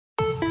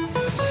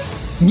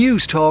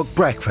Newstalk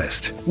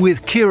Breakfast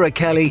with Ciara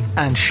Kelly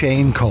and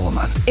Shane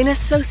Coleman. In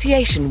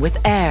association with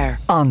AIR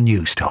On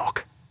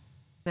Newstalk.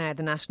 Now,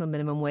 the national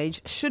minimum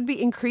wage should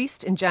be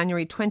increased in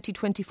January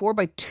 2024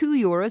 by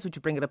 €2, which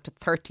would bring it up to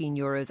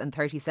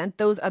 €13.30.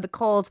 Those are the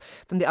calls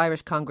from the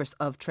Irish Congress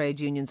of Trade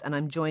Unions. And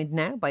I'm joined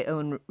now by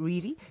Eoin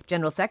Reidy,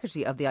 General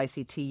Secretary of the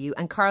ICTU,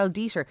 and Karl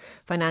Deeter,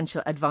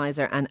 Financial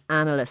Advisor and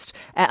Analyst.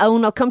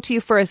 Eoin, I'll come to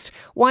you first.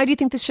 Why do you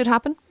think this should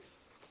happen?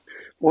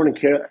 Morning,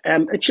 Ciara.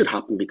 It should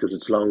happen because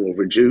it's long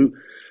overdue.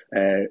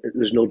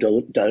 There's no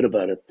doubt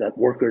about it that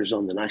workers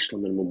on the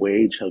national minimum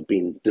wage have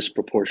been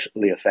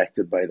disproportionately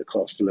affected by the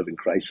cost of living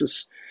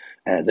crisis.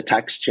 The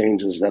tax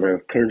changes that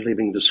are currently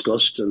being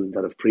discussed and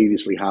that have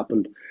previously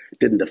happened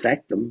didn't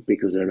affect them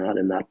because they're not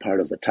in that part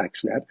of the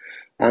tax net.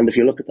 And if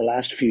you look at the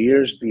last few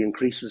years, the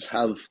increases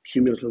have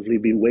cumulatively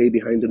been way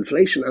behind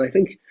inflation. And I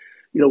think,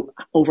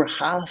 over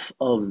half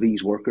of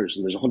these workers,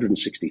 and there's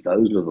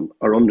 160,000 of them,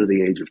 are under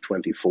the age of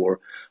 24.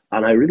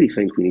 And I really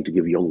think we need to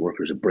give young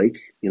workers a break.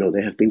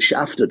 They have been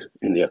shafted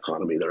in the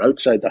economy. They're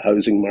outside the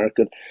housing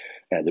market,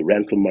 the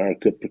rental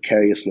market.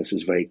 Precariousness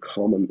is very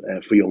common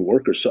for young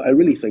workers. So I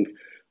really think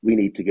we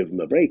need to give them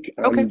a break.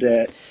 And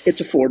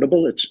it's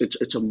affordable.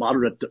 It's a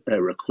moderate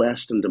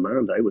request and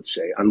demand, I would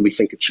say. And we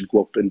think it should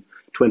go up in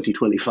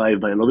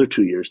 2025 by another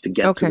 2 years to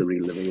get to the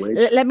real living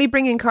wage. Let me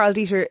bring in Karl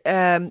Deeter.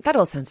 That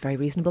all sounds very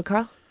reasonable,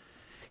 Karl.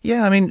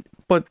 Yeah,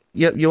 but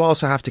you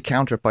also have to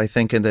counter it by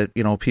thinking that,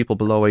 people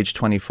below age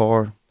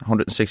 24,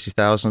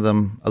 160,000 of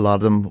them, a lot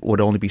of them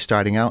would only be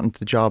starting out into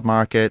the job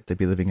market. They'd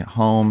be living at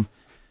home.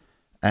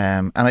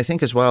 And I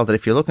think as well that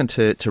if you're looking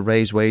to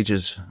raise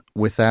wages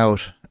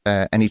without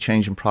any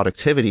change in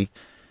productivity,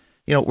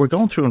 we're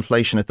going through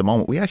inflation at the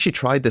moment. We actually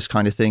tried this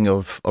kind of thing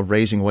of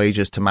raising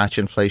wages to match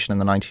inflation in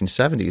the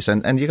 1970s,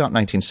 and you got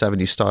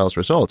 1970s styles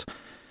result.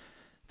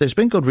 There's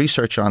been good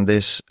research on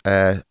this,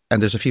 and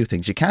there's a few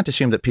things. You can't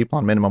assume that people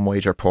on minimum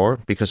wage are poor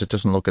because it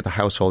doesn't look at the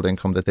household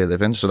income that they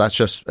live in. So that's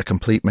just a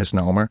complete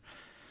misnomer.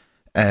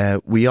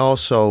 We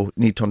also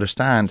need to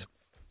understand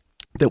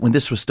that when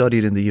this was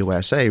studied in the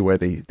USA, where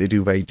they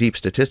do very deep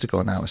statistical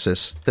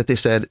analysis, that they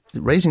said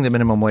raising the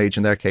minimum wage,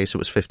 in their case it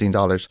was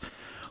 $15,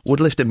 would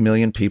lift 1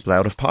 million people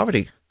out of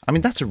poverty.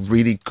 That's a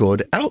really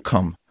good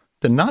outcome.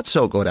 The not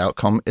so good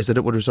outcome is that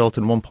it would result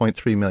in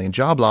 1.3 million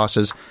job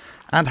losses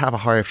and have a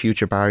higher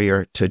future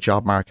barrier to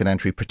job market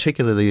entry,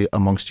 particularly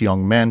amongst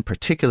young men,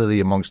 particularly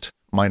amongst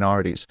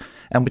minorities.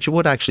 And what you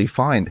would actually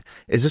find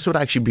is this would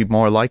actually be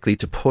more likely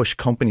to push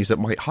companies that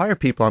might hire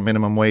people on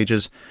minimum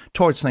wages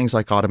towards things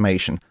like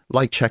automation,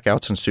 like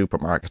checkouts in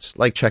supermarkets,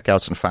 like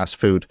checkouts in fast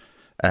food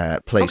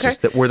places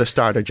that were the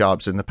starter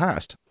jobs in the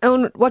past.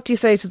 Eoin, what do you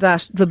say to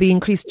that? There'll be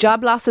increased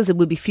job losses. It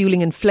will be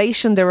fueling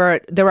inflation. There are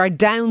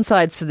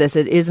downsides to this.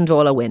 It isn't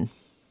all a win.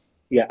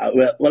 Yeah,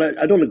 well,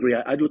 I don't agree.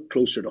 I'd look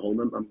closer to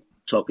home. I'm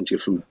talking to you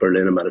from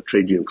Berlin. I'm at a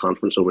trade union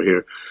conference over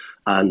here.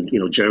 And,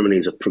 Germany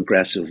is a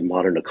progressive,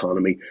 modern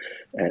economy,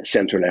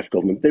 centre-left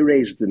government. They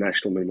raised the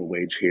national minimum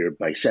wage here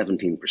by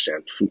 17%,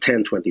 from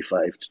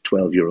 €10.25 to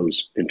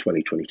 €12 in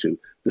 2022.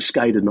 The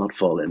sky did not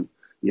fall in.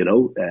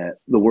 The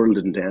world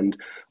didn't end.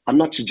 I'm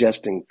not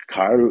suggesting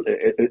Karl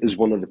is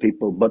one of the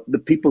people, but the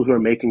people who are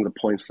making the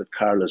points that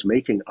Karl is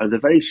making are the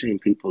very same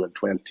people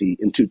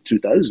in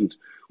 2000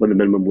 when the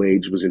minimum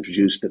wage was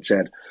introduced that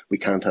said, we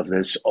can't have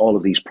this, all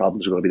of these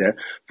problems are going to be there.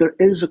 There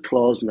is a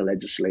clause in the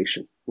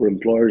legislation where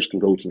employers can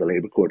go to the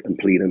Labour Court and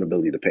plead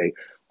inability to pay.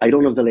 I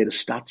don't have the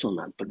latest stats on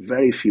that, but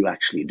very few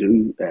actually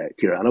do,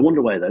 Ciara. And I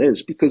wonder why that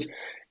is, because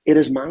it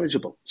is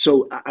manageable.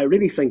 So I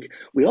really think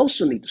we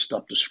also need to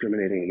stop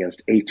discriminating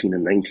against 18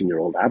 and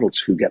 19-year-old adults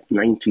who get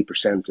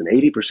 90% and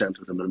 80%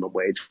 of the minimum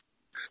wage.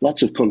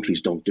 Lots of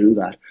countries don't do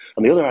that.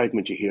 And the other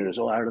argument you hear is,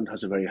 Ireland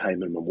has a very high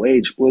minimum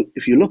wage. Well,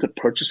 if you look at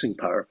purchasing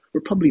power,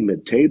 we're probably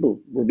mid-table.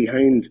 We're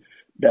behind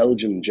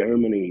Belgium,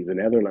 Germany, the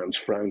Netherlands,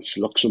 France,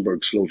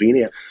 Luxembourg,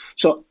 Slovenia.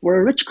 So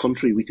we're a rich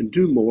country. We can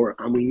do more,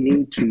 and we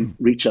need to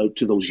reach out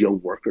to those young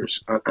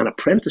workers and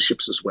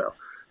apprenticeships as well.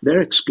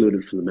 They're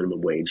excluded from the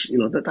minimum wage.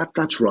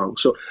 That's wrong.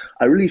 So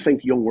I really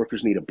think young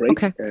workers need a break.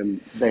 Okay.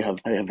 I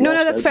have No,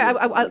 that's fair.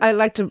 I'd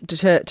like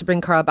to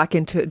bring Karl back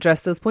in to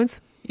address those points.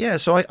 Yeah,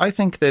 so I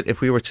think that if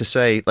we were to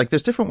say,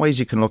 there's different ways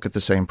you can look at the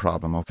same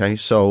problem, okay?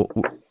 So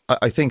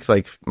I think,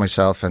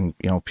 myself and,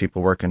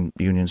 people working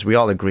unions, we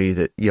all agree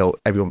that,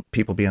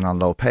 people being on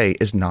low pay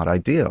is not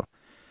ideal.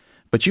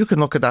 But you can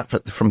look at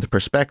that from the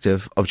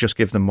perspective of just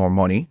give them more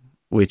money,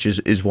 which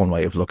is one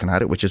way of looking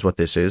at it, which is what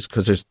this is,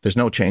 because there's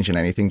no change in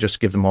anything, just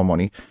give them more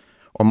money.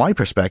 Or my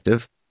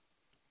perspective,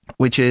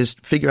 which is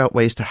figure out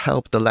ways to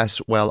help the less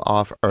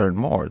well-off earn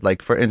more.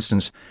 Like, for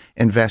instance,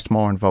 invest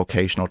more in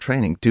vocational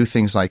training, do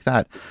things like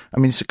that.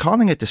 So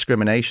calling it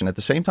discrimination, at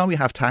the same time we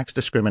have tax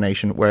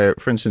discrimination where,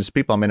 for instance,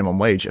 people on minimum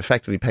wage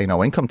effectively pay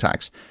no income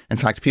tax. In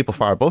fact, people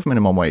far above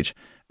minimum wage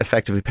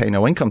effectively pay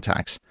no income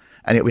tax.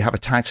 And yet we have a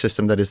tax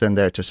system that is then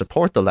there to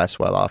support the less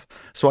well-off.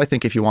 So I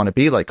think if you want to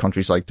be like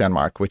countries like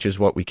Denmark, which is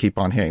what we keep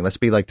on hearing, let's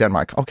be like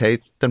Denmark. Okay,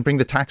 then bring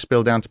the tax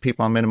bill down to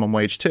people on minimum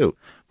wage too.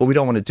 But we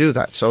don't want to do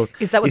that. So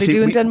is that what they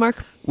do in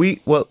Denmark?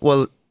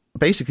 Well,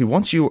 basically,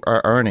 once you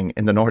are earning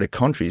in the Nordic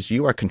countries,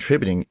 you are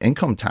contributing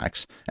income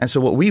tax. And so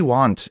what we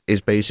want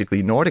is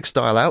basically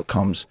Nordic-style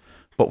outcomes,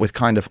 but with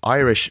kind of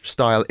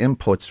Irish-style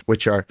inputs,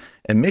 which are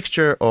a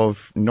mixture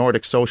of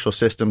Nordic social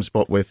systems,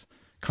 but with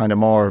kind of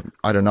more,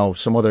 I don't know,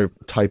 some other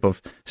type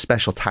of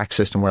special tax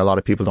system where a lot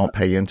of people don't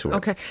pay into it.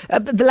 Okay.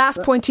 The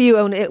last point to you,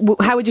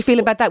 Eoin, how would you feel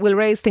about that? We'll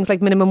raise things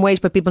like minimum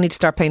wage, but people need to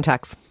start paying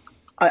tax.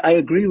 I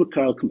agree with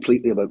Karl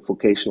completely about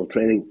vocational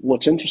training.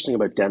 What's interesting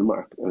about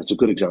Denmark, and it's a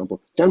good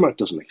example, Denmark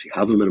doesn't actually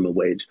have a minimum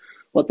wage.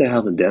 What they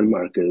have in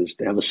Denmark is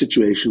they have a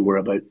situation where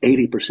about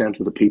 80%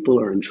 of the people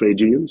are in trade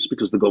unions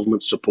because the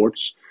government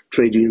supports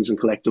trade unions and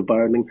collective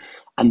bargaining.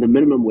 And the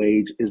minimum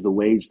wage is the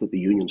wage that the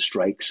union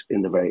strikes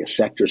in the various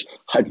sectors.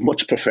 I'd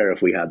much prefer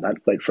if we had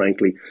that, quite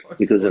frankly,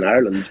 because in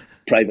Ireland,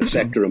 private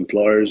sector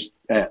employers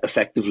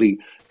effectively,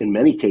 in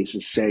many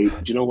cases, say,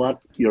 do you know what,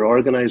 you're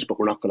organised, but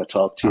we're not going to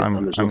talk to you,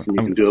 and there's nothing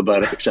you can do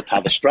about it except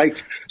have a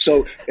strike.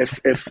 So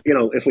if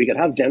we could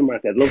have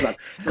Denmark, I'd love that.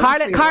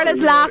 Karl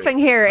is laughing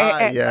here.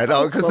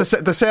 Because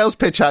the sales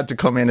pitch had to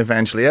come in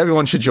eventually.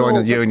 Everyone should join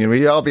the union.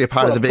 We all be a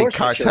part of the big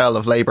cartel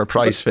of labour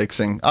price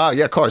fixing.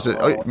 Yeah, of course.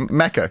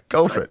 Mecca,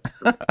 go for it.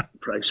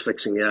 Price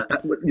fixing, yeah.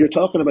 You're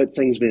talking about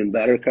things being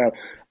better, Karl.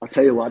 I'll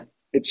tell you what,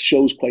 it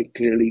shows quite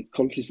clearly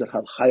countries that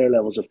have higher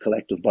levels of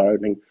collective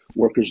bargaining,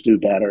 workers do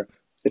better.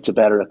 It's a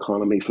better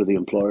economy for the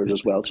employers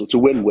as well. So it's a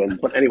win-win.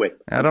 But anyway,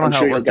 I don't know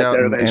how it worked out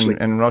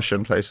in Russia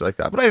and places like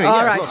that. But anyway,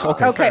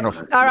 okay, fair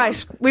enough. All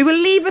right. We will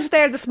leave it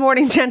there this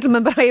morning,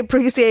 gentlemen, but I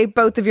appreciate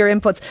both of your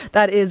inputs.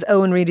 That is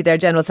Eoin Reidy, their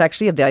General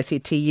Secretary of the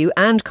ICTU,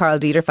 and Karl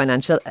Deeter,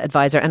 Financial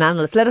Advisor and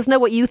Analyst. Let us know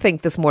what you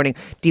think this morning.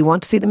 Do you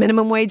want to see the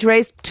minimum wage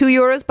raised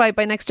 €2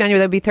 by next January?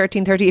 That would be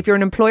 $13.30. If you're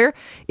an employer,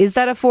 is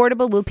that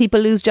affordable? Will people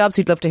lose jobs?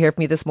 We'd love to hear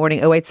from you this morning.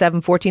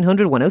 087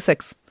 1400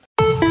 106.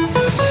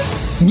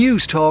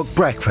 Newstalk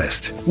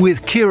Breakfast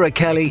with Ciara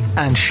Kelly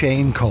and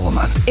Shane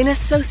Coleman. In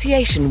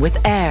association with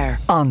AIR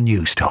On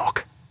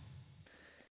Newstalk.